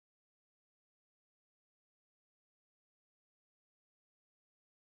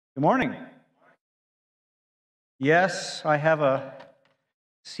Good morning. Yes, I have a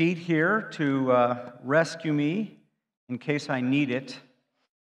seat here to rescue me in case I need it.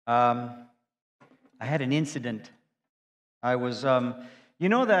 I had an incident. I was, you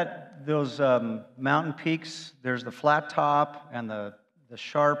know that those mountain peaks, there's the flat top and the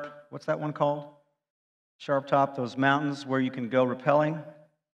sharp, what's that one called? Sharp top, those mountains where you can go rappelling.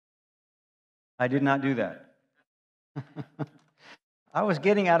 I did not do that. I was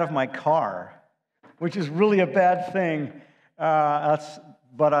getting out of my car, which is really a bad thing.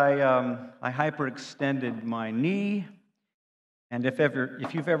 But I hyperextended my knee, and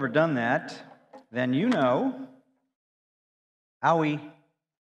if you've ever done that, then you know, owie.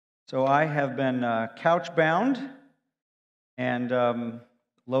 So I have been couch bound and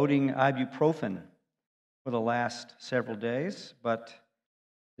loading ibuprofen for the last several days. But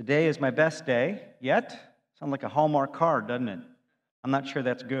today is my best day yet. Sounds like a Hallmark card, doesn't it? I'm not sure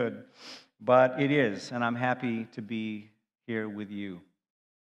that's good, but it is, and I'm happy to be here with you.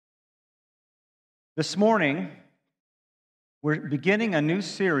 This morning, we're beginning a new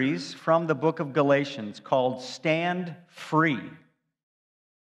series from the book of Galatians called Stand Free.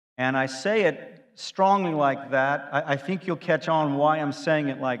 And I say it strongly like that. I think you'll catch on why I'm saying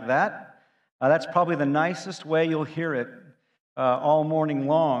it like that. That's probably the nicest way you'll hear it all morning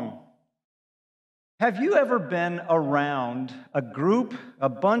long. Have you ever been around a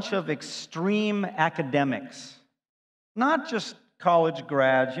bunch of extreme academics? Not just college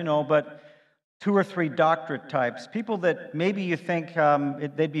grads, but 2 or 3 doctorate types, people that maybe you think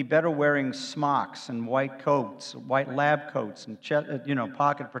they'd be better wearing smocks and white coats, white lab coats and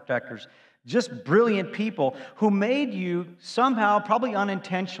pocket protectors. Just brilliant people who made you somehow, probably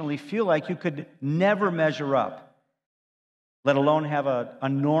unintentionally, feel like you could never measure up. Let alone have a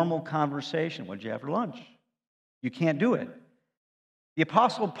normal conversation. What did you have for lunch? You can't do it. The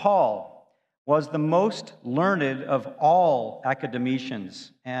Apostle Paul was the most learned of all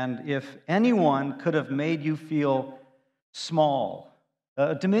academicians, and if anyone could have made you feel small,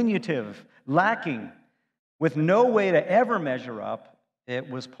 diminutive, lacking, with no way to ever measure up,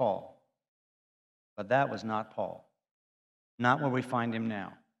 it was Paul. But that was not Paul. Not where we find him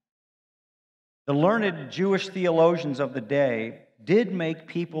now. The learned Jewish theologians of the day did make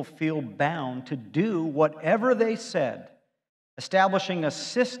people feel bound to do whatever they said, establishing a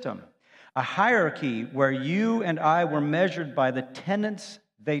system, a hierarchy where you and I were measured by the tenets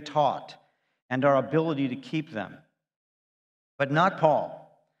they taught and our ability to keep them. But not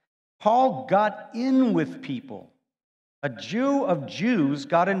Paul. Paul got in with people. A Jew of Jews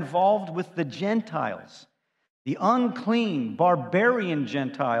got involved with the Gentiles, the unclean, barbarian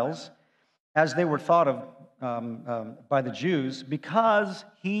Gentiles, as they were thought of by the Jews, because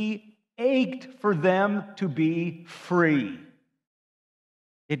he ached for them to be free.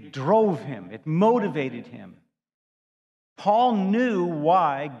 It drove him. It motivated him. Paul knew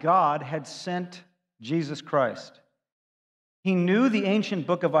why God had sent Jesus Christ. He knew the ancient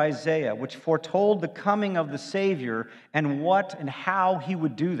book of Isaiah, which foretold the coming of the Savior and what and how he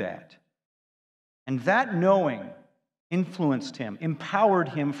would do that. And that knowing influenced him, empowered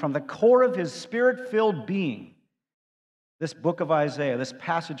him from the core of his spirit-filled being. This book of Isaiah, this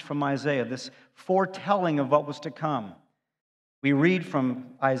passage from Isaiah, this foretelling of what was to come. We read from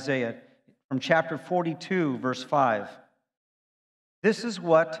Isaiah, from chapter 42, verse 5. This is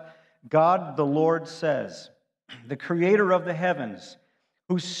what God the Lord says, the creator of the heavens,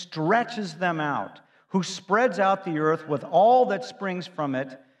 who stretches them out, who spreads out the earth with all that springs from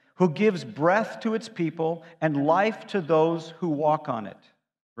it, who gives breath to its people and life to those who walk on it.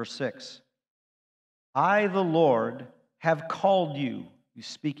 Verse 6. I, the Lord, have called you. He's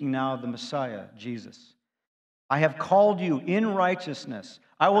speaking now of the Messiah, Jesus. I have called you in righteousness.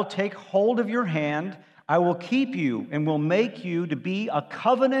 I will take hold of your hand. I will keep you and will make you to be a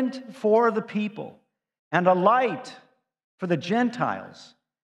covenant for the people and a light for the Gentiles,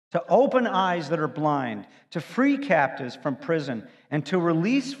 to open eyes that are blind, to free captives from prison, and to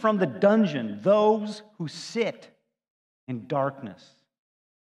release from the dungeon those who sit in darkness.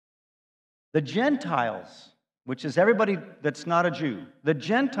 The Gentiles, which is everybody that's not a Jew, the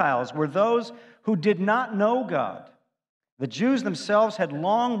Gentiles were those who did not know God. The Jews themselves had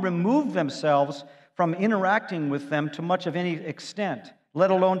long removed themselves from interacting with them to much of any extent,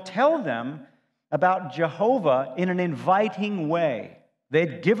 let alone tell them about Jehovah in an inviting way.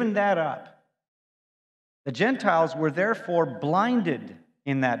 They'd given that up. The Gentiles were therefore blinded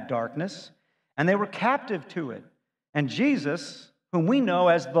in that darkness, and they were captive to it. And Jesus, whom we know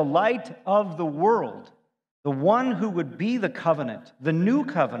as the light of the world, the one who would be the covenant, the new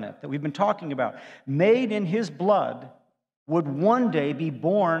covenant that we've been talking about, made in his blood, would one day be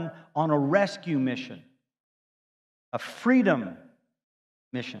born on a rescue mission, a freedom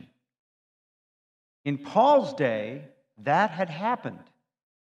mission. In Paul's day, that had happened,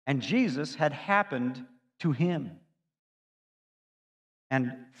 and Jesus had happened to him.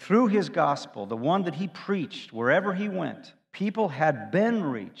 And through his gospel, the one that he preached wherever he went, people had been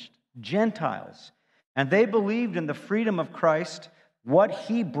reached, Gentiles, and they believed in the freedom of Christ. What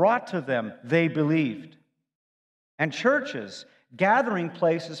he brought to them, they believed. And churches, gathering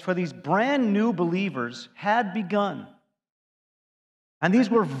places for these brand new believers, had begun. And these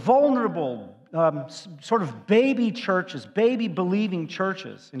were vulnerable, sort of baby churches, baby believing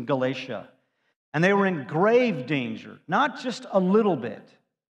churches in Galatia. And they were in grave danger, not just a little bit,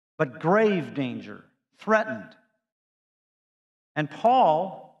 but grave danger, threatened. And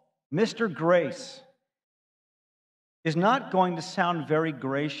Paul, Mr. Grace, is not going to sound very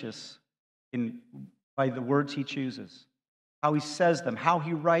gracious by the words he chooses, how he says them, how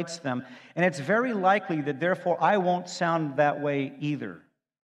he writes them. And it's very likely that therefore I won't sound that way either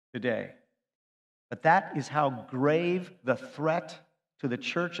today. But that is how grave the threat to the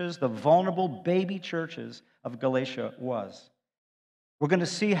churches, the vulnerable baby churches of Galatia was. We're going to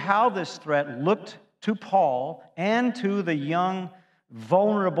see how this threat looked to Paul and to the young,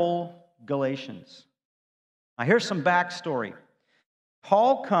 vulnerable Galatians. Now, here's some backstory.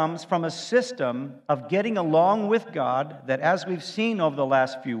 Paul comes from a system of getting along with God that, as we've seen over the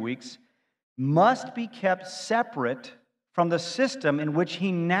last few weeks, must be kept separate from the system in which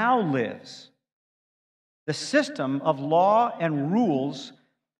he now lives. The system of law and rules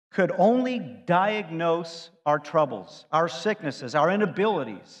could only diagnose our troubles, our sicknesses, our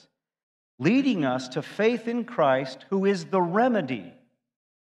inabilities, leading us to faith in Christ, who is the remedy,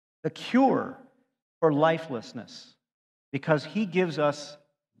 the cure for lifelessness, because he gives us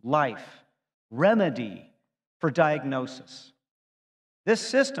life, remedy for diagnosis. This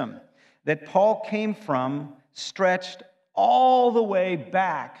system that Paul came from stretched all the way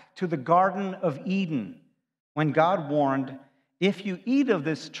back to the Garden of Eden, when God warned, if you eat of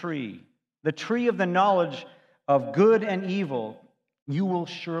this tree, the tree of the knowledge of good and evil, you will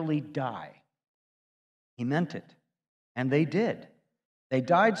surely die. He meant it, and they did. They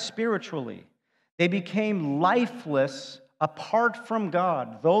died spiritually. They became lifeless apart from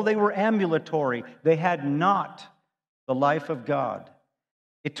God. Though they were ambulatory, they had not the life of God.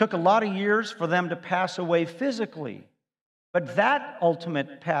 It took a lot of years for them to pass away physically, but that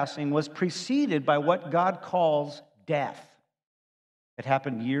ultimate passing was preceded by what God calls death. It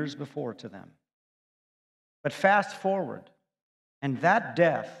happened years before to them. But fast forward, and that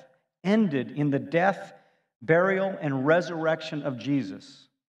death ended in the death, burial, and resurrection of Jesus,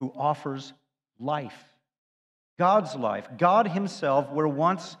 who offers life. God's life, God himself, where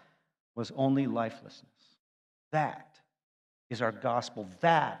once was only lifelessness. That is our gospel.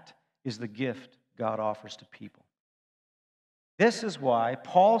 That is the gift God offers to people. This is why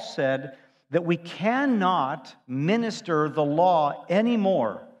Paul said that we cannot minister the law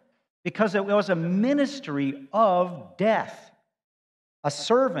anymore, because it was a ministry of death, a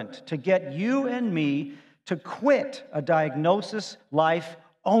servant to get you and me to quit a diagnosis life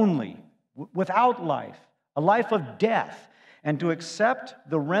only, without life, a life of death, and to accept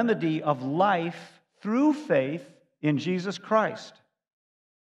the remedy of life through faith in Jesus Christ.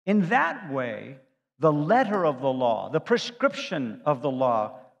 In that way, the letter of the law, the prescription of the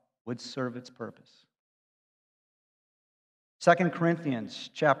law, would serve its purpose. 2 Corinthians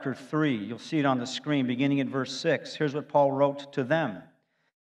chapter 3, you'll see it on the screen beginning at verse 6. Here's what Paul wrote to them.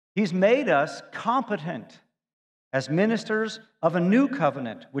 He's made us competent as ministers of a new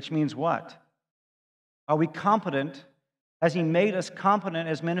covenant, which means what? Are we competent? Has he made us competent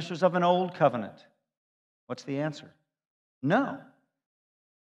as ministers of an old covenant? What's the answer? No.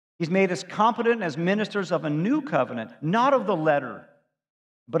 He's made us competent as ministers of a new covenant, not of the letter,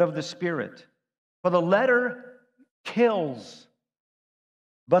 but of the Spirit. For the letter kills,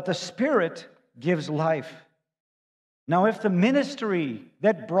 but the Spirit gives life. Now, if the ministry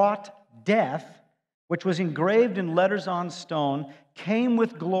that brought death, which was engraved in letters on stone, came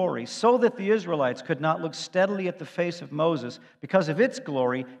with glory, so that the Israelites could not look steadily at the face of Moses because of its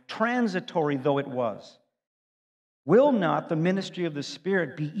glory, transitory though it was, will not the ministry of the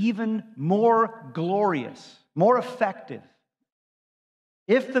Spirit be even more glorious, more effective?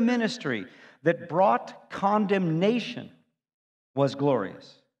 If the ministry that brought condemnation was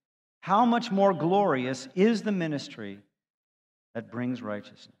glorious, how much more glorious is the ministry that brings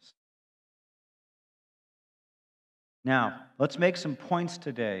righteousness? Now, let's make some points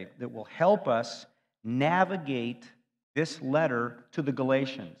today that will help us navigate this letter to the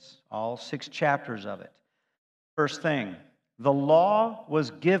Galatians, all 6 chapters of it. First thing, the law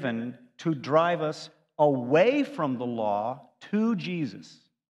was given to drive us away from the law to Jesus.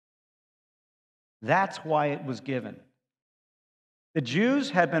 That's why it was given. The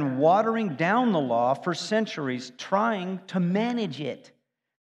Jews had been watering down the law for centuries, trying to manage it.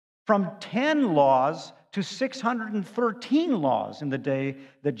 From 10 laws to 613 laws in the day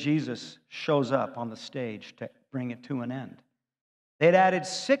that Jesus shows up on the stage to bring it to an end. They'd added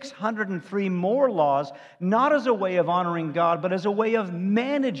 603 more laws, not as a way of honoring God, but as a way of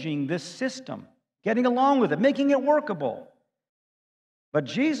managing this system, getting along with it, making it workable. But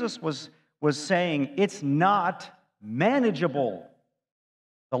Jesus was saying it's not manageable.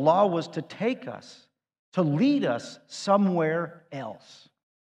 The law was to take us, to lead us somewhere else.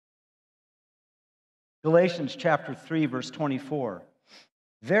 Galatians chapter 3, verse 24.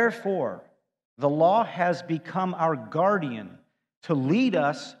 Therefore, the law has become our guardian to lead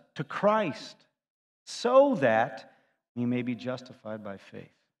us to Christ, so that we may be justified by faith.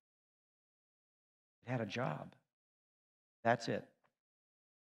 It had a job. That's it.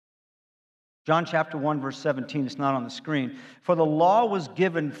 John chapter 1, verse 17, it's not on the screen. For the law was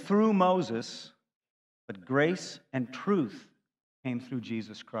given through Moses, but grace and truth came through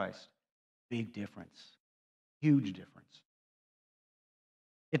Jesus Christ. Big difference. Huge difference.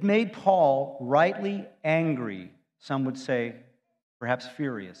 It made Paul rightly angry, some would say perhaps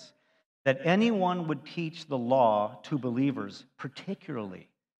furious, that anyone would teach the law to believers, particularly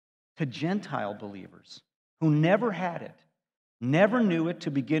to Gentile believers who never had it, never knew it to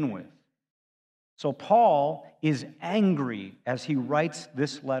begin with. So Paul is angry as he writes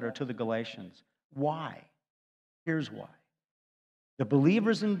this letter to the Galatians. Why? Here's why. The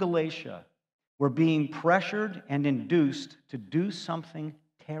believers in Galatia were being pressured and induced to do something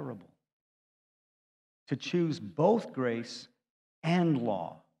terrible, to choose both grace and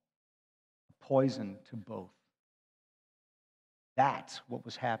law, a poison to both. That's what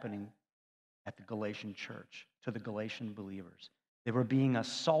was happening at the Galatian church, to the Galatian believers. They were being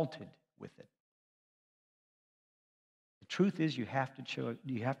assaulted with it. The truth is you have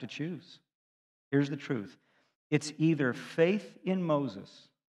to choose. Here's the truth. It's either faith in Moses,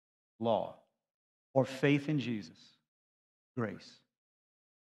 law, or faith in Jesus, grace.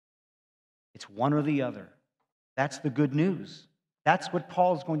 It's one or the other. That's the good news. That's what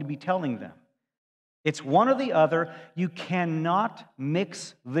Paul's going to be telling them. It's one or the other. You cannot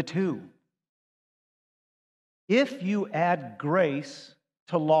mix the two. If you add grace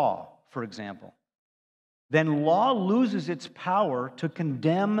to law, for example, then law loses its power to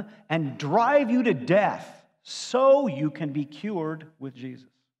condemn and drive you to death so you can be cured with Jesus.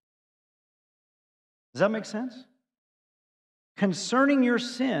 Does that make sense? Concerning your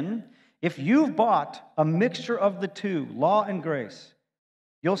sin, if you've bought a mixture of the two, law and grace,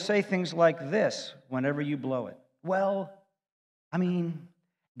 you'll say things like this whenever you blow it. Well,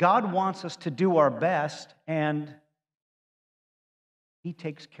 God wants us to do our best, and He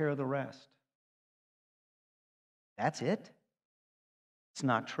takes care of the rest. That's it. It's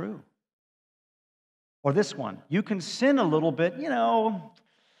not true. Or this one, you can sin a little bit,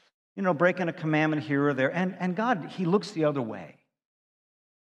 breaking a commandment here or there, and God, He looks the other way.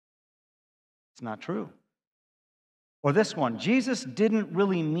 It's not true. Or this one, Jesus didn't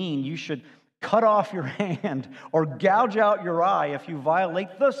really mean you should cut off your hand or gouge out your eye if you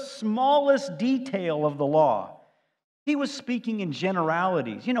violate the smallest detail of the law. He was speaking in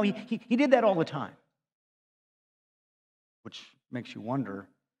generalities. He did that all the time. Which makes you wonder,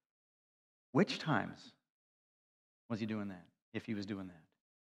 which times was He doing that, if He was doing that?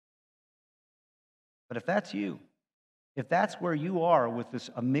 But if that's you, if that's where you are with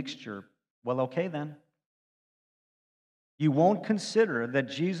a mixture, well, okay then. You won't consider that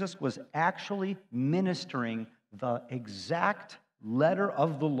Jesus was actually ministering the exact letter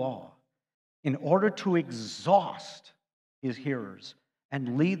of the law in order to exhaust His hearers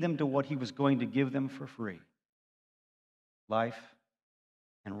and lead them to what He was going to give them for free: life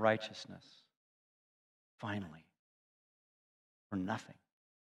and righteousness. Finally, for nothing,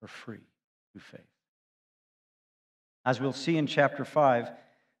 for free, through faith. As we'll see in chapter 5,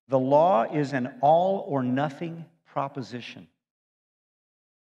 the law is an all or nothing proposition.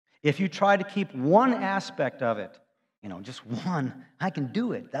 If you try to keep one aspect of it, just one, I can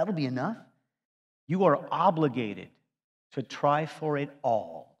do it, that'll be enough, you are obligated to try for it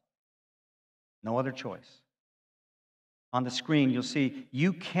all. No other choice. On the screen, you'll see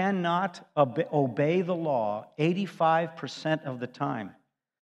you cannot obey the law 85% of the time,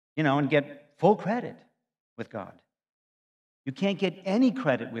 and get full credit with God. You can't get any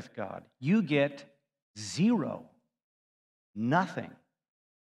credit with God. You get zero. Nothing.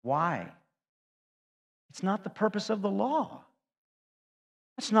 Why? It's not the purpose of the law.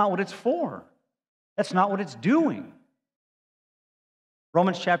 That's not what it's for. That's not what it's doing.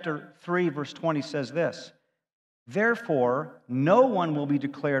 Romans chapter 3, verse 20 says this, therefore, no one will be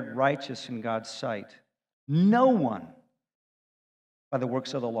declared righteous in God's sight. No one by the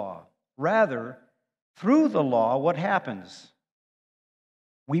works of the law. Rather, through the law, what happens?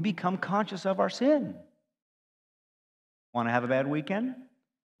 We become conscious of our sin. Want to have a bad weekend?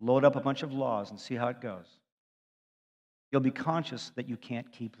 Load up a bunch of laws and see how it goes. You'll be conscious that you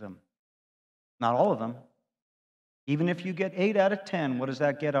can't keep them. Not all of them. Even if you get 8 out of 10, what does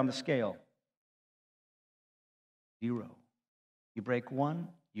that get on the scale? 0. You break one,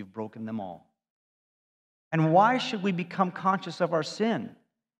 you've broken them all. And why should we become conscious of our sin?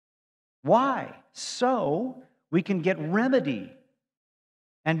 Why? So we can get remedy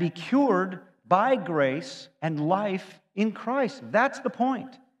and be cured by grace and life in Christ. That's the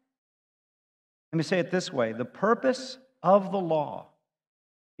point. Let me say it this way. The purpose of the law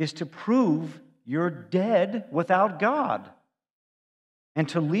is to prove you're dead without God and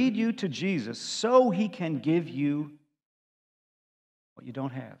to lead you to Jesus so He can give you what you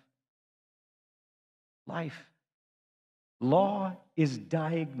don't have. Life. Law is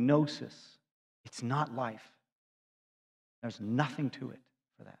diagnosis. It's not life. There's nothing to it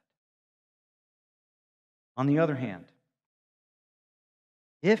for that. On the other hand,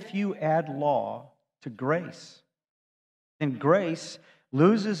 if you add law to grace, then grace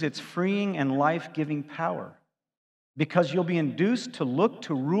loses its freeing and life-giving power because you'll be induced to look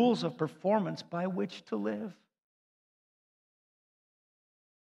to rules of performance by which to live.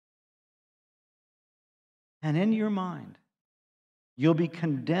 And in your mind, you'll be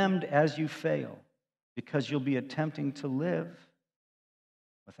condemned as you fail because you'll be attempting to live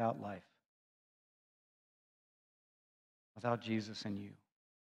without life, without Jesus in you.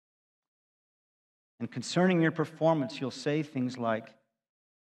 And concerning your performance, you'll say things like,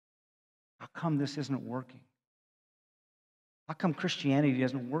 how come this isn't working? How come Christianity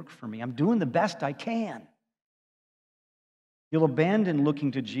doesn't work for me? I'm doing the best I can. You'll abandon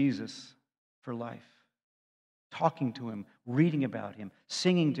looking to Jesus for life, talking to Him, reading about Him,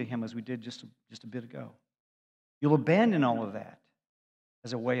 singing to Him as we did just a bit ago. You'll abandon all of that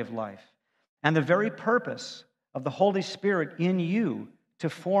as a way of life. And the very purpose of the Holy Spirit in you to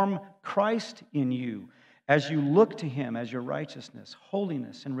form Christ in you as you look to Him as your righteousness,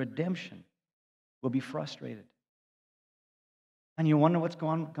 holiness, and redemption will be frustrated. And you wonder what's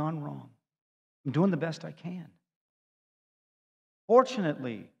gone wrong. I'm doing the best I can.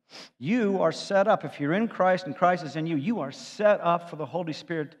 Fortunately, you are set up, if you're in Christ and Christ is in you, you are set up for the Holy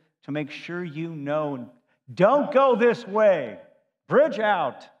Spirit to make sure you know, don't go this way. Bridge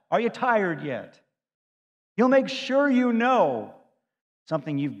out. Are you tired yet? He'll make sure you know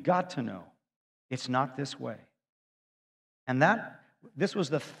something you've got to know. It's not this way. And this was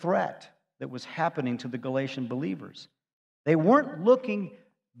the threat that was happening to the Galatian believers. They weren't looking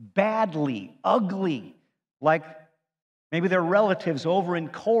badly, ugly, like maybe their relatives over in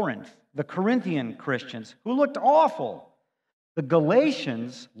Corinth, the Corinthian Christians, who looked awful. The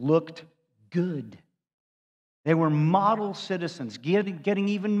Galatians looked good. They were model citizens, getting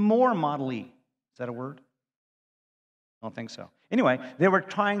even more model-y. Is that a word? I don't think so. Anyway, they were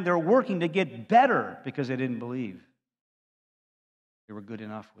working to get better because they didn't believe. They were good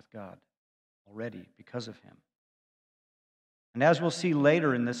enough with God already because of Him. And as we'll see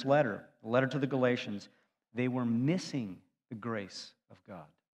later in this letter, the letter to the Galatians, they were missing the grace of God.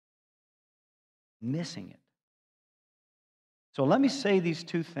 Missing it. So let me say these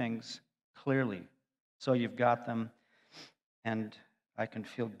two things clearly so you've got them and I can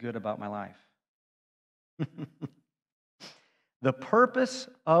feel good about my life. The purpose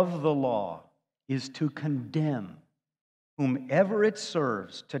of the law is to condemn whomever it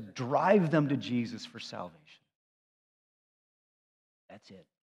serves, to drive them to Jesus for salvation. That's it.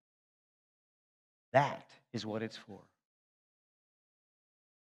 That is what it's for.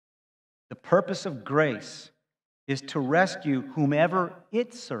 The purpose of grace is to rescue whomever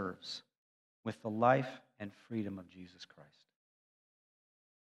it serves with the life and freedom of Jesus Christ.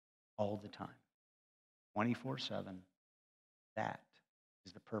 All the time. 24/7. That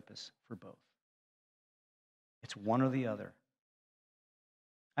is the purpose for both. It's one or the other.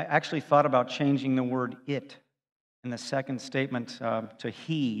 I actually thought about changing the word it in the second statement to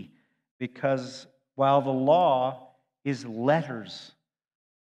he, because while the law is letters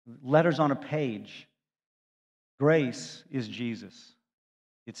on a page, grace is Jesus.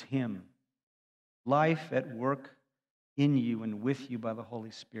 It's Him. Life at work in you and with you by the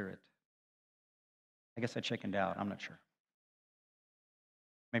Holy Spirit. I guess I chickened out. I'm not sure.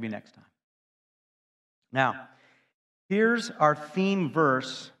 Maybe next time. Now, Here's our theme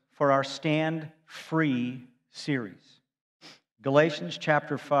verse for our Stand Free series. Galatians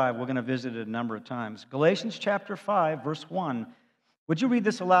chapter 5. We're going to visit it a number of times. Galatians chapter 5, verse 1. Would you read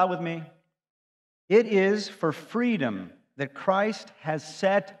this aloud with me? It is for freedom that Christ has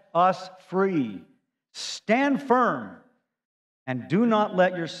set us free. Stand firm and do not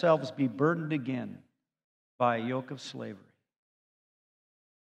let yourselves be burdened again by a yoke of slavery.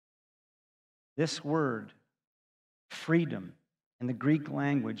 This word, freedom, in the Greek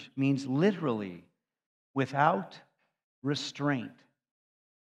language means literally without restraint.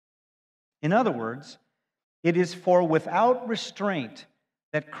 In other words, it is for without restraint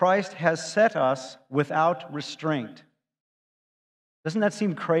that Christ has set us without restraint. Doesn't that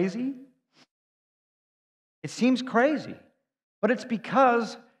seem crazy? It seems crazy, but it's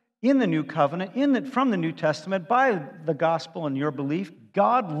because in the New Covenant, from the New Testament, by the gospel and your belief,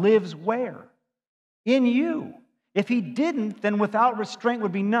 God lives where? In you. If He didn't, then without restraint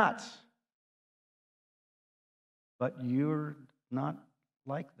would be nuts. But you're not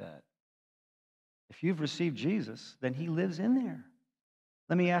like that. If you've received Jesus, then He lives in there.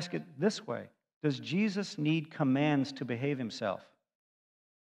 Let me ask it this way. Does Jesus need commands to behave Himself?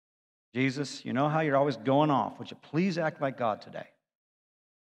 Jesus, you know how you're always going off. Would you please act like God today?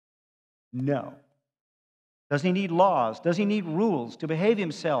 No. Does He need laws? Does He need rules to behave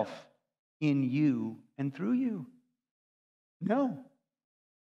Himself in you and through you? No.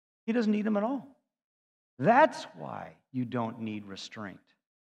 He doesn't need them at all. That's why you don't need restraint,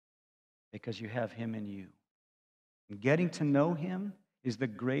 because you have Him in you. And getting to know Him is the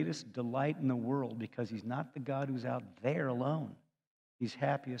greatest delight in the world, because He's not the God who's out there alone. He's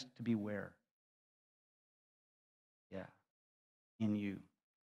happiest to be where? Yeah, in you.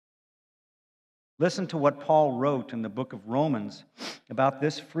 Listen to what Paul wrote in the book of Romans about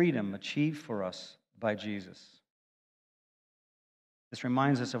this freedom achieved for us by Jesus. This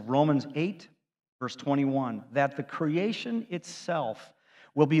reminds us of Romans 8, verse 21, that the creation itself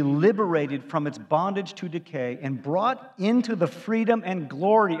will be liberated from its bondage to decay and brought into the freedom and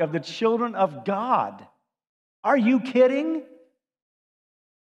glory of the children of God. Are you kidding?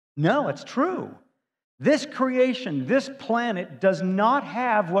 No, it's true. This creation, this planet, does not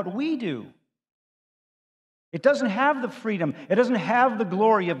have what we do. It doesn't have the freedom. It doesn't have the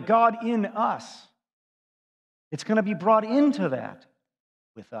glory of God in us. It's going to be brought into that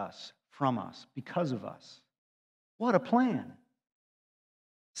with us, from us, because of us. What a plan.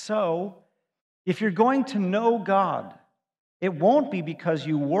 So, if you're going to know God, it won't be because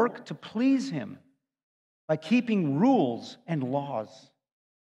you work to please Him by keeping rules and laws.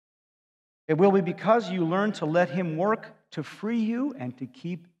 It will be because you learn to let Him work to free you and to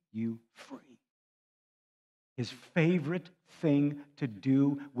keep you free. His favorite thing to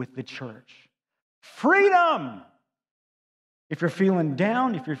do with the church. Freedom! If you're feeling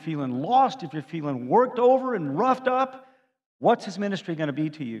down, if you're feeling lost, if you're feeling worked over and roughed up, what's His ministry going to be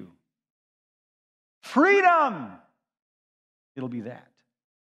to you? Freedom! It'll be that.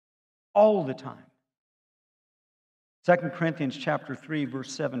 All the time. 2 Corinthians chapter 3,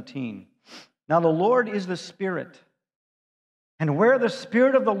 verse 17. Now the Lord is the Spirit. And where the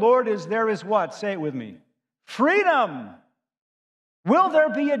Spirit of the Lord is, there is what? Say it with me. Freedom! Will there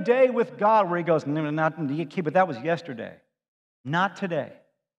be a day with God where He goes, no, not, but that was yesterday. Not today.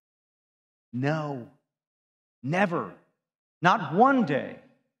 No. Never. Not one day.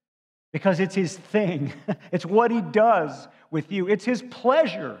 Because it's His thing. It's what He does with you. It's His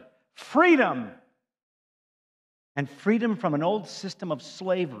pleasure. Freedom. And freedom from an old system of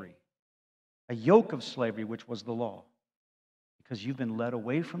slavery. A yoke of slavery, which was the law. Because you've been led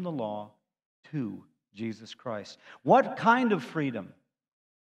away from the law to Jesus Christ. What kind of freedom?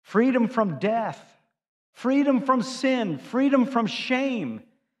 Freedom from death. Freedom from sin. Freedom from shame.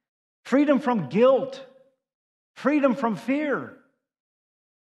 Freedom from guilt. Freedom from fear.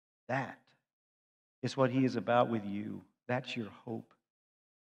 That is what He is about with you. That's your hope.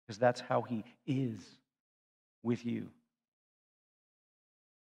 Because that's how He is with you.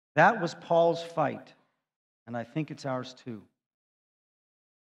 That was Paul's fight. And I think it's ours too.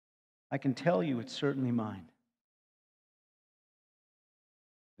 I can tell you it's certainly mine.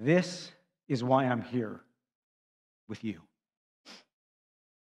 This is why I'm here with you.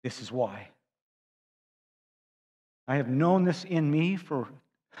 This is why. I have known this in me for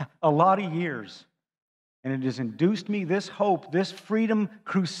a lot of years, and it has induced me this hope, this freedom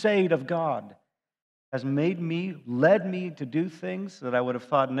crusade of God has led me to do things that I would have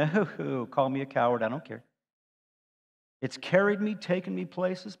thought, no, call me a coward, I don't care. It's carried me, taken me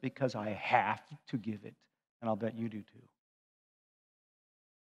places because I have to give it, and I'll bet you do too.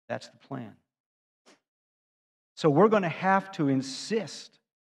 That's the plan. So we're going to have to insist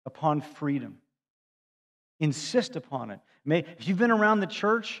upon freedom. Insist upon it. If you've been around the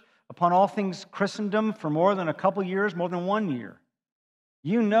church upon all things Christendom for more than a couple years, more than 1 year,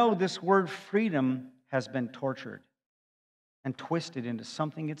 you know this word freedom has been tortured and twisted into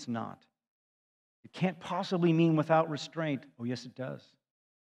something it's not. It can't possibly mean without restraint. Oh, yes, it does.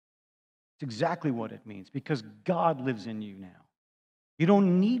 It's exactly what it means, because God lives in you now. You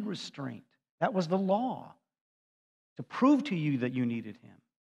don't need restraint. That was the law to prove to you that you needed Him.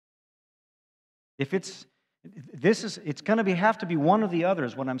 It's going to have to be one or the other,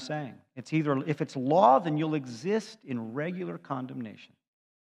 is what I'm saying. It's either, if it's law, then you'll exist in regular condemnation.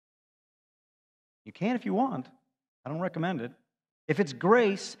 You can if you want. I don't recommend it. If it's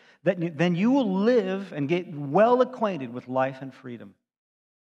grace, then you will live and get well acquainted with life and freedom.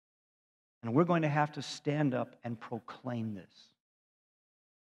 And we're going to have to stand up and proclaim this,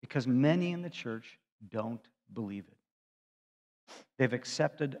 because many in the church don't believe it. They've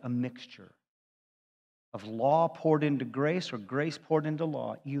accepted a mixture of law poured into grace or grace poured into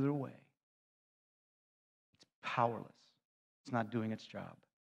law. Either way, it's powerless. It's not doing its job.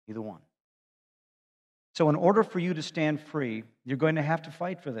 Either one. So in order for you to stand free, you're going to have to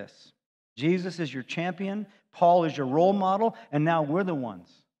fight for this. Jesus is your champion, Paul is your role model, and now we're the ones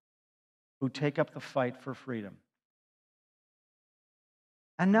who take up the fight for freedom.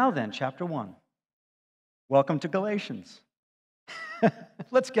 And now then, chapter 1. Welcome to Galatians.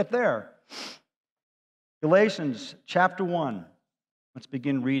 Let's get there. Galatians chapter 1. Let's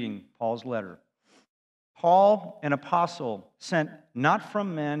begin reading Paul's letter. Paul, an apostle, sent not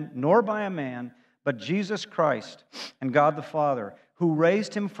from men, nor by a man, but Jesus Christ and God the Father, who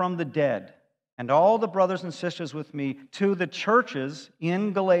raised him from the dead, and all the brothers and sisters with me, to the churches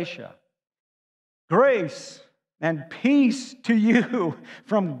in Galatia. Grace and peace to you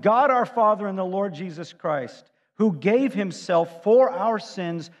from God our Father and the Lord Jesus Christ, who gave Himself for our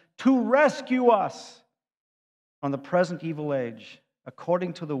sins to rescue us from the present evil age,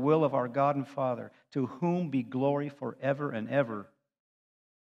 according to the will of our God and Father, to whom be glory forever and ever.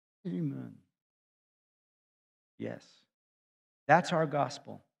 Amen. Yes, that's our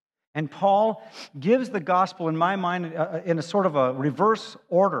gospel. And Paul gives the gospel, in my mind, in a sort of a reverse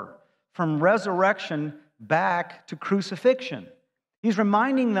order, from resurrection back to crucifixion. He's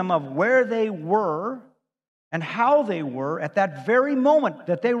reminding them of where they were and how they were at that very moment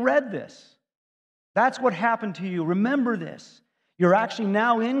that they read this. That's what happened to you. Remember this. You're actually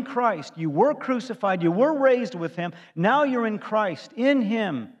now in Christ. You were crucified. You were raised with Him. Now you're in Christ, in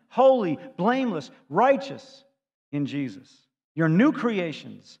Him, holy, blameless, righteous in Jesus. You're new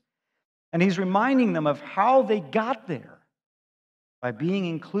creations. And he's reminding them of how they got there by being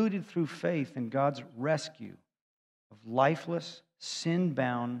included through faith in God's rescue of lifeless,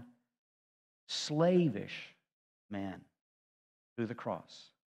 sin-bound, slavish man through the cross.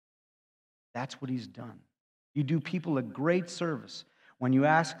 That's what He's done. You do people a great service when you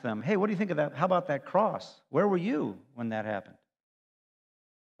ask them, hey, what do you think of that? How about that cross? Where were you when that happened?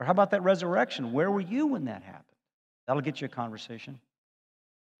 Or how about that resurrection? Where were you when that happened? That'll get you a conversation.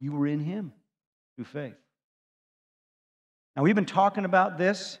 You were in Him through faith. Now, we've been talking about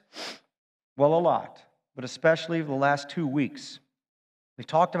this, well, a lot, but especially the last 2 weeks. We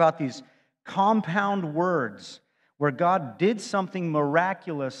talked about these compound words where God did something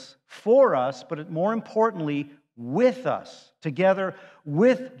miraculous for us, but more importantly, with us, together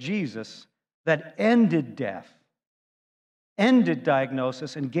with Jesus, that ended death, ended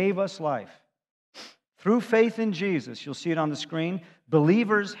diagnosis, and gave us life. Through faith in Jesus, you'll see it on the screen,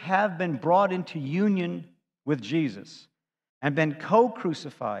 believers have been brought into union with Jesus and been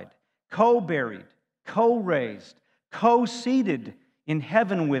co-crucified, co-buried, co-raised, co-seated in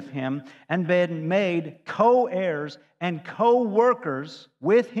heaven with Him, and been made co-heirs and co-workers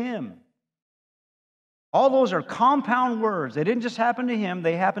with Him. All those are compound words. They didn't just happen to Him,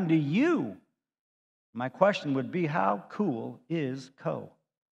 they happened to you. My question would be, how cool is co?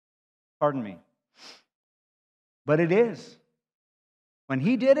 Pardon me. But it is. When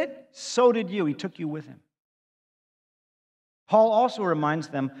He did it, so did you. He took you with Him. Paul also reminds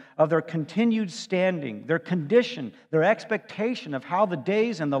them of their continued standing, their condition, their expectation of how the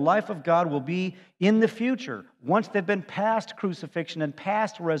days and the life of God will be in the future, once they've been past crucifixion and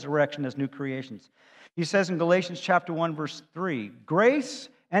past resurrection as new creations. He says in Galatians chapter 1, verse 3, grace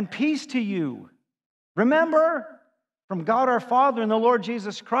and peace to you. Remember, from God our Father and the Lord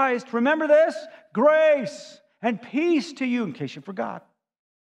Jesus Christ, remember this, grace and peace to you, in case you forgot,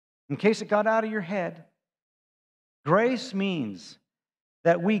 in case it got out of your head. Grace means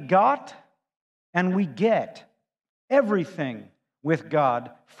that we got and we get everything with God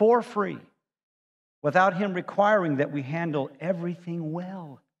for free. without Him requiring that we handle everything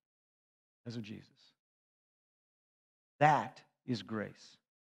well because of Jesus. That is grace.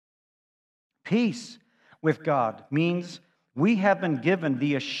 Peace with God means we have been given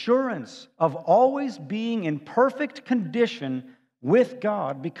the assurance of always being in perfect condition with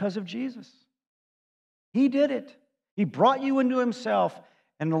God because of Jesus. He did it. He brought you into Himself,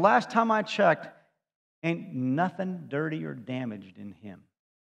 and the last time I checked, ain't nothing dirty or damaged in Him.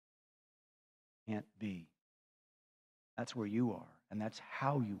 Can't be. That's where you are, and that's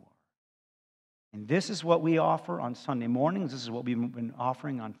how you are. And this is what we offer on Sunday mornings. This is what we've been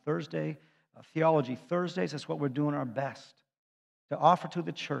offering on Thursday, Theology Thursdays. That's what we're doing our best to offer to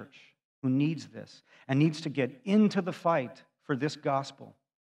the church who needs this and needs to get into the fight for this gospel.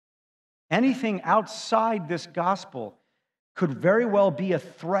 Anything outside this gospel could very well be a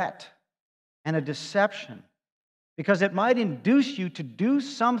threat and a deception, because it might induce you to do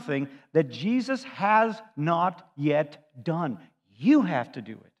something that Jesus has not yet done. You have to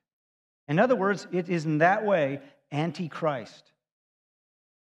do it. In other words, it is in that way antichrist.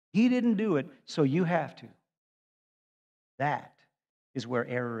 He didn't do it, so you have to. That is where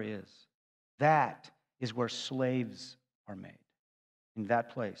error is. That is where slaves are made, in that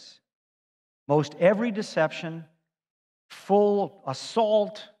place. Most every deception, full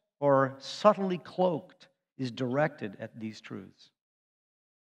assault, or subtly cloaked is directed at these truths.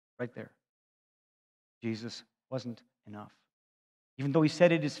 Right there. Jesus wasn't enough. Even though He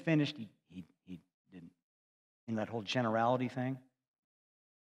said it is finished, he didn't. In that whole generality thing,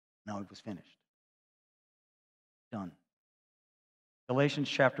 no, it was finished. Done. Galatians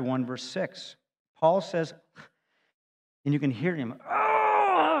chapter 1, verse 6. Paul says, and you can hear him,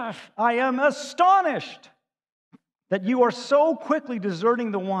 "Ah, I am astonished that you are so quickly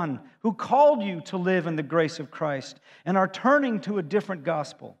deserting the one who called you to live in the grace of Christ and are turning to a different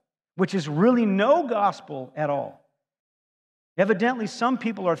gospel, which is really no gospel at all. Evidently, some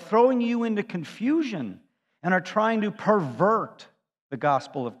people are throwing you into confusion and are trying to pervert the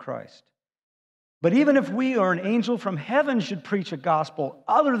gospel of Christ. But even if we or an angel from heaven should preach a gospel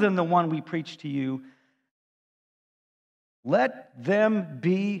other than the one we preach to you, let them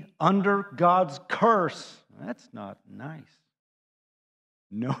be under God's curse." That's not nice.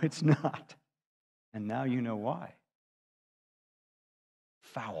 No, it's not. And now you know why.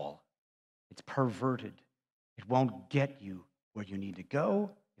 Foul. It's perverted. It won't get you where you need to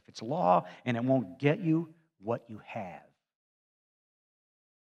go if it's law, and it won't get you what you have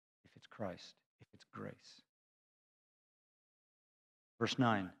if it's Christ, if it's grace. Verse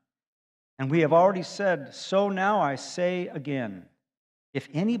 9. "And we have already said, so now I say again, if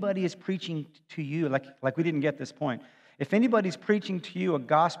anybody is preaching to you," like we didn't get this point, "if anybody's preaching to you a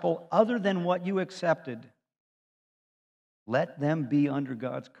gospel other than what you accepted, let them be under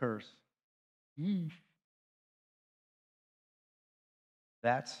God's curse."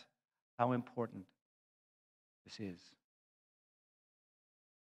 That's how important this is.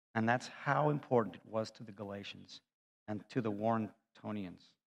 And that's how important it was to the Galatians and to the Warrentonians.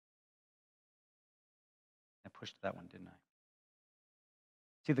 I pushed that one, didn't I?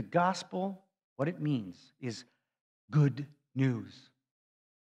 See, the gospel, what it means is good news.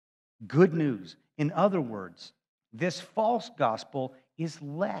 Good news. In other words, this false gospel is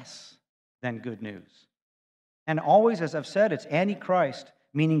less than good news. And always, as I've said, it's antichrist,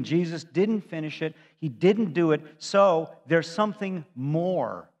 meaning Jesus didn't finish it, He didn't do it, so there's something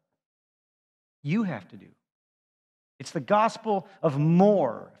more you have to do. It's the gospel of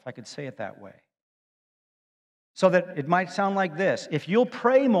more, if I could say it that way. So that it might sound like this: if you'll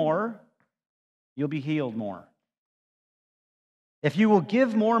pray more, you'll be healed more. If you will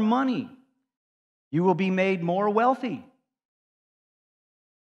give more money, you will be made more wealthy.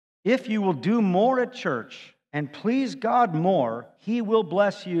 If you will do more at church and please God more, He will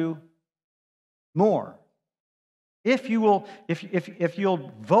bless you more. If you'll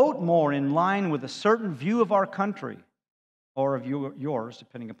vote more in line with a certain view of our country, or of yours,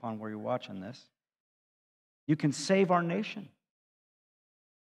 depending upon where you're watching this, you can save our nation.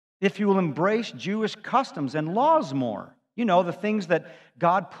 If you will embrace Jewish customs and laws more, you know, the things that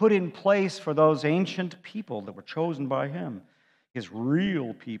God put in place for those ancient people that were chosen by Him, His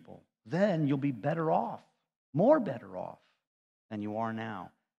real people, then you'll be better off, more better off than you are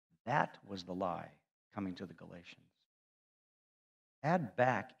now. That was the lie coming to the Galatians. Add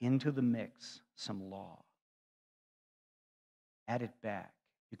back into the mix some law. Add it back.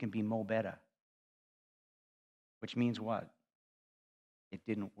 You can be mo better. Which means what? It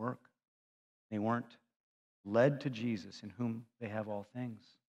didn't work. They weren't led to Jesus, in whom they have all things.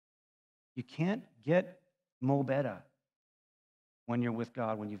 You can't get mo better when you're with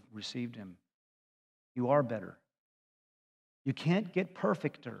God, when you've received Him. You are better. You can't get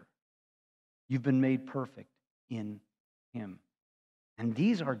perfecter. You've been made perfect in Him. And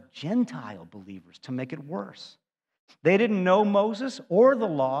these are Gentile believers, to make it worse. They didn't know Moses or the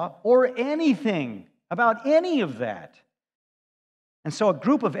law or anything about any of that. And so a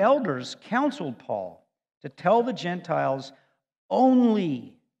group of elders counseled Paul to tell the Gentiles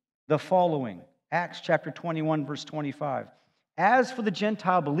only the following. Acts chapter 21, verse 25. As for the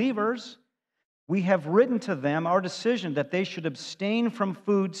Gentile believers, we have written to them our decision that they should abstain from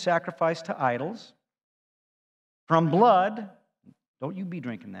food sacrificed to idols, from blood, don't you be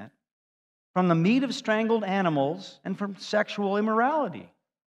drinking that, from the meat of strangled animals, and from sexual immorality.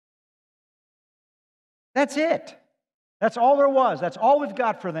 That's it. That's all there was. That's all we've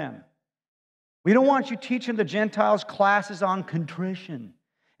got for them. We don't want you teaching the Gentiles classes on contrition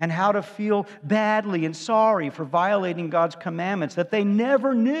and how to feel badly and sorry for violating God's commandments that they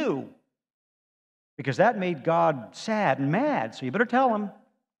never knew, because that made God sad and mad. So you better tell them,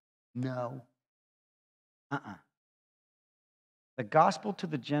 no. The gospel to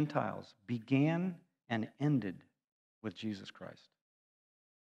the Gentiles began and ended with Jesus Christ.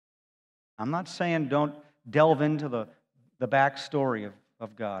 I'm not saying don't delve into the backstory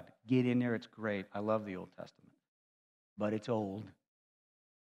of God. Get in there, it's great. I love the Old Testament. But it's old.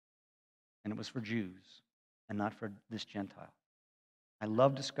 And it was for Jews and not for this Gentile. I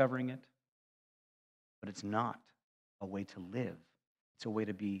love discovering it, but it's not a way to live. It's a way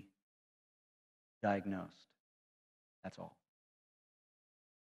to be diagnosed. That's all.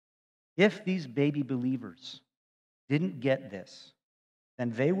 If these baby believers didn't get this,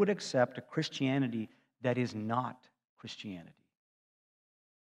 then they would accept a Christianity that is not Christianity.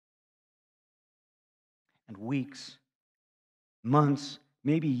 And weeks, months,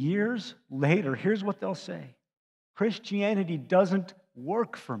 maybe years later, here's what they'll say: Christianity doesn't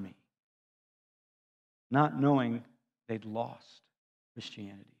work for me. Not knowing they'd lost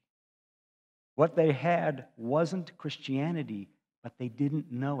Christianity. What they had wasn't Christianity, but they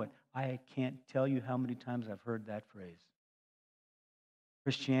didn't know it. I can't tell you how many times I've heard that phrase.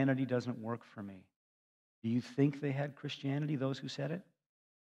 Christianity doesn't work for me. Do you think they had Christianity, those who said it?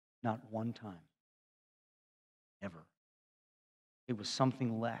 Not one time. Ever. It was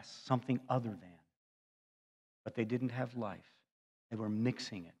something less, something other than. But they didn't have life. They were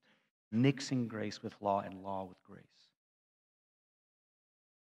mixing it. Mixing grace with law and law with grace.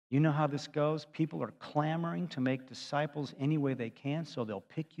 You know how this goes? People are clamoring to make disciples any way they can, so they'll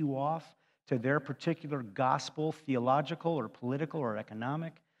pick you off to their particular gospel, theological or political or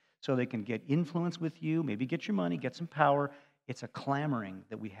economic, so they can get influence with you, maybe get your money, get some power. It's a clamoring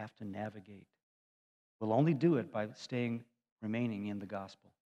that we have to navigate. We'll only do it by remaining in the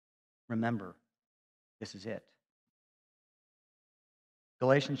gospel. Remember, this is it.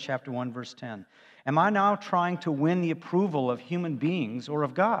 Galatians chapter 1, verse 10. Am I now trying to win the approval of human beings or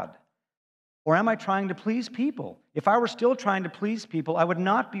of God? Or am I trying to please people? If I were still trying to please people, I would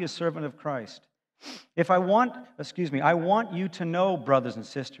not be a servant of Christ. I want you to know, brothers and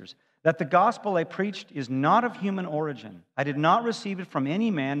sisters, that the gospel I preached is not of human origin. I did not receive it from any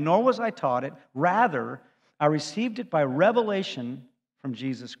man, nor was I taught it. Rather, I received it by revelation from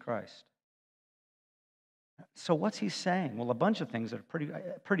Jesus Christ. So what's he saying? Well, a bunch of things that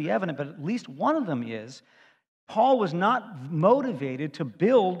are pretty evident, but at least one of them is Paul was not motivated to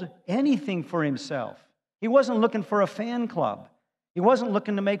build anything for himself. He wasn't looking for a fan club. He wasn't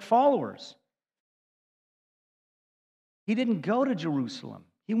looking to make followers. He didn't go to Jerusalem.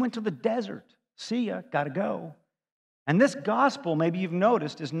 He went to the desert. See ya, gotta go. And this gospel, maybe you've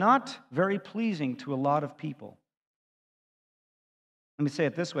noticed, is not very pleasing to a lot of people. Let me say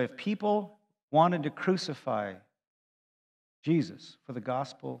it this way. If people wanted to crucify Jesus for the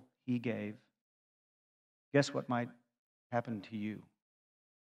gospel he gave, guess what might happen to you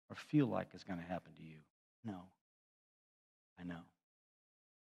or feel like is going to happen to you? No. I know.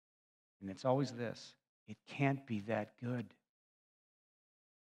 And it's always this: it can't be that good.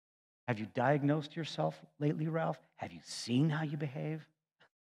 Have you diagnosed yourself lately, Ralph? Have you seen how you behave?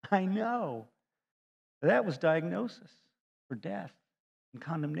 I know. That was diagnosis for death and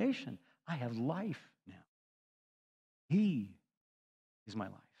condemnation. I have life now. He is my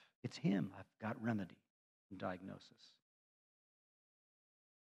life. It's him I've got remedy and diagnosis.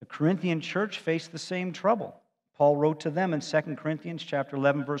 The Corinthian church faced the same trouble. Paul wrote to them in 2 Corinthians chapter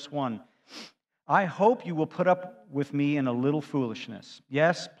 11, verse 1. I hope you will put up with me in a little foolishness.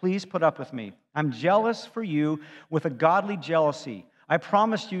 Yes, please put up with me. I'm jealous for you with a godly jealousy. I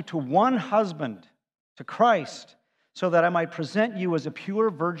promised you to one husband, to Christ, so that I might present you as a pure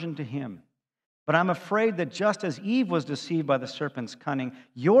virgin to him. But I'm afraid that just as Eve was deceived by the serpent's cunning,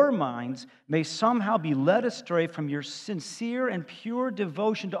 your minds may somehow be led astray from your sincere and pure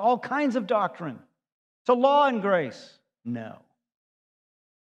devotion to all kinds of doctrine, to law and grace. No,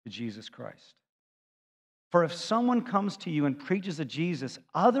 to Jesus Christ. For if someone comes to you and preaches a Jesus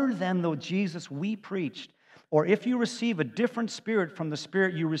other than the Jesus we preached, or if you receive a different spirit from the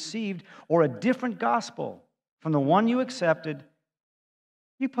spirit you received, or a different gospel from the one you accepted,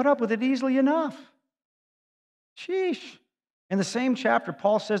 you put up with it easily enough. Sheesh. In the same chapter,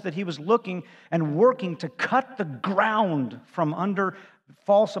 Paul says that he was looking and working to cut the ground from under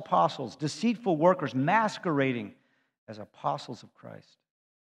false apostles, deceitful workers masquerading as apostles of Christ.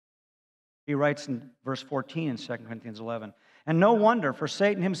 He writes in verse 14 in 2 Corinthians 11, and no wonder, for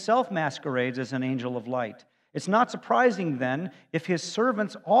Satan himself masquerades as an angel of light. It's not surprising then if his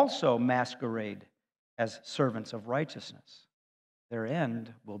servants also masquerade as servants of righteousness. Their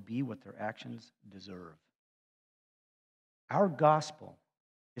end will be what their actions deserve. Our gospel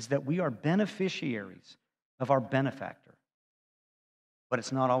is that we are beneficiaries of our benefactor, but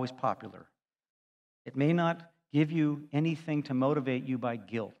it's not always popular. It may not give you anything to motivate you by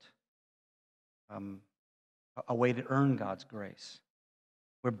guilt, a way to earn God's grace.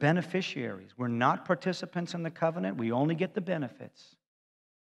 We're beneficiaries. We're not participants in the covenant. We only get the benefits.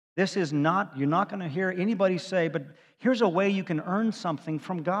 This is not, you're not going to hear anybody say, but here's a way you can earn something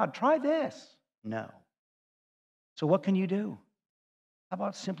from God. Try this. No. So what can you do? How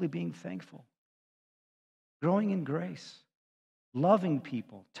about simply being thankful? Growing in grace. Loving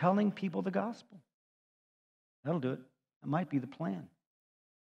people. Telling people the gospel. That'll do it. That might be the plan.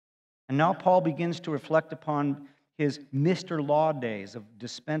 And now Paul begins to reflect upon his Mr. Law days of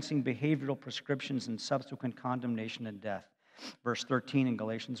dispensing behavioral prescriptions and subsequent condemnation and death. Verse 13 in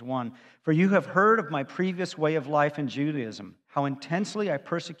Galatians 1, for you have heard of my previous way of life in Judaism, how intensely I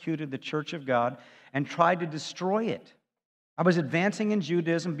persecuted the church of God and tried to destroy it. I was advancing in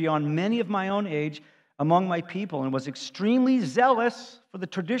Judaism beyond many of my own age among my people and was extremely zealous for the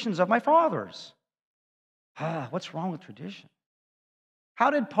traditions of my fathers. What's wrong with tradition?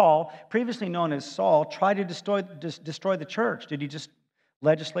 How did Paul, previously known as Saul, try to destroy the church? Did he just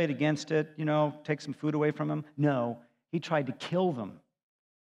legislate against it, take some food away from them? No, he tried to kill them.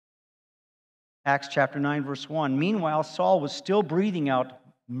 Acts chapter 9, verse 1. Meanwhile, Saul was still breathing out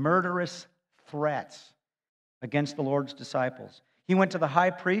murderous threats against the Lord's disciples. He went to the high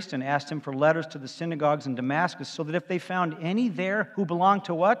priest and asked him for letters to the synagogues in Damascus so that if they found any there who belonged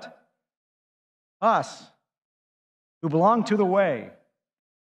to what? Us. Who belonged to the way.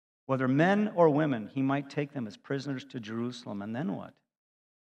 Whether men or women, he might take them as prisoners to Jerusalem. And then what?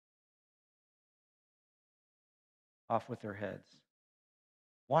 Off with their heads.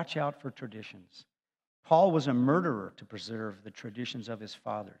 Watch out for traditions. Paul was a murderer to preserve the traditions of his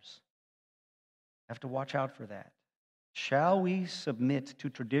fathers. Have to watch out for that. Shall we submit to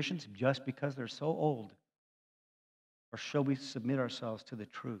traditions just because they're so old? Or shall we submit ourselves to the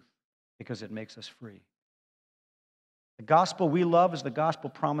truth because it makes us free? The gospel we love is the gospel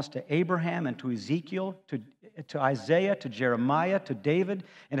promised to Abraham and to Ezekiel, to Isaiah, to Jeremiah, to David.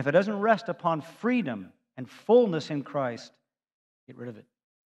 And if it doesn't rest upon freedom and fullness in Christ, get rid of it.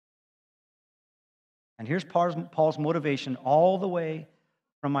 And here's Paul's motivation all the way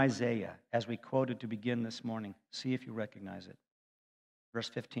from Isaiah, as we quoted to begin this morning. See if you recognize it. Verse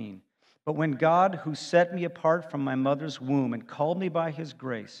 15. But when God, who set me apart from my mother's womb and called me by his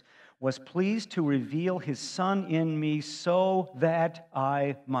grace, was pleased to reveal his Son in me so that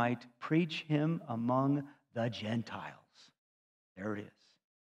I might preach him among the Gentiles. There it is.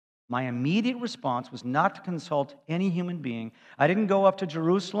 My immediate response was not to consult any human being. I didn't go up to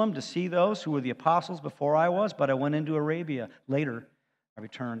Jerusalem to see those who were the apostles before I was, but I went into Arabia. Later, I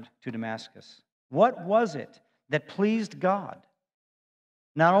returned to Damascus. What was it that pleased God?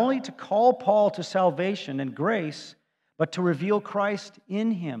 Not only to call Paul to salvation and grace, but to reveal Christ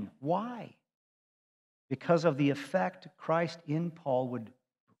in him. Why? Because of the effect Christ in Paul would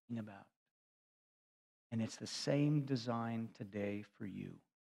bring about. And it's the same design today for you.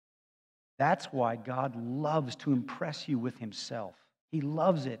 That's why God loves to impress you with himself. He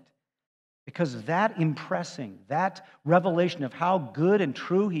loves it. Because that impressing, that revelation of how good and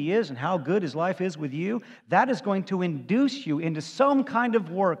true he is and how good his life is with you, that is going to induce you into some kind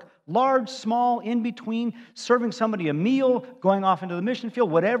of work, large, small, in between, serving somebody a meal, going off into the mission field,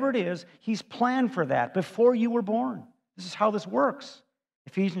 whatever it is, he's planned for that before you were born. This is how this works.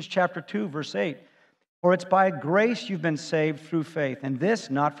 Ephesians chapter 2, verse 8. For it's by grace you've been saved through faith, and this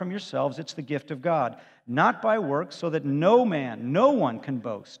not from yourselves, it's the gift of God, not by works, so that no one can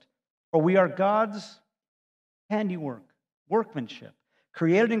boast. For we are God's handiwork, workmanship,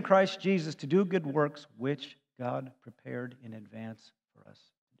 created in Christ Jesus to do good works, which God prepared in advance for us.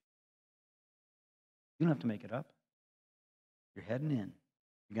 You don't have to make it up. You're heading in.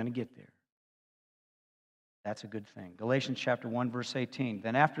 You're going to get there. That's a good thing. Galatians chapter 1, verse 18.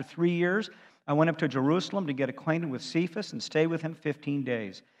 Then after 3 years, I went up to Jerusalem to get acquainted with Cephas and stay with him 15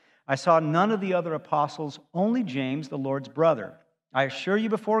 days. I saw none of the other apostles, only James, the Lord's brother. I assure you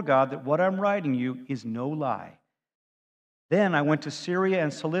before God that what I'm writing you is no lie. Then I went to Syria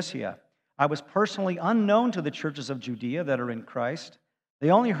and Cilicia. I was personally unknown to the churches of Judea that are in Christ. They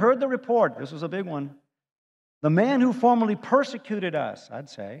only heard the report. This was a big one. The man who formerly persecuted us, I'd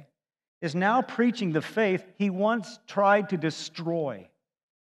say, is now preaching the faith he once tried to destroy.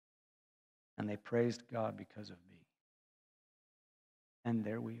 And they praised God because of me. And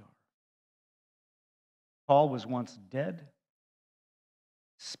there we are. Paul was once dead,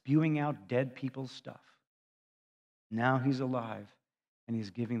 spewing out dead people's stuff. Now he's alive, and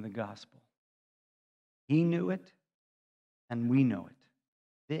he's giving the gospel. He knew it, and we know it.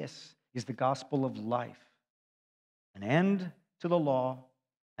 This is the gospel of life. An end to the law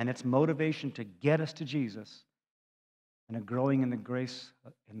and its motivation to get us to Jesus, and a growing in the grace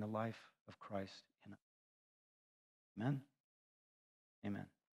in the life of Christ in us. Amen? Amen.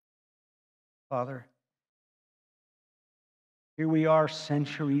 Father, here we are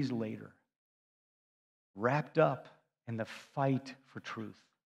centuries later, wrapped up in the fight for truth,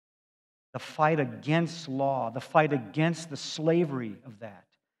 the fight against law, the fight against the slavery of that,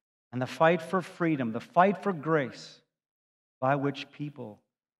 and the fight for freedom, the fight for grace by which people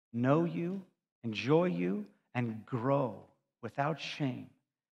know you, enjoy you, and grow without shame,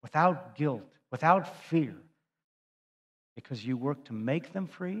 without guilt, without fear, because you work to make them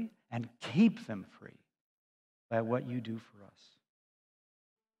free and keep them free by what you do for us.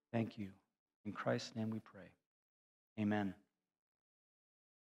 Thank you. In Christ's name we pray. Amen.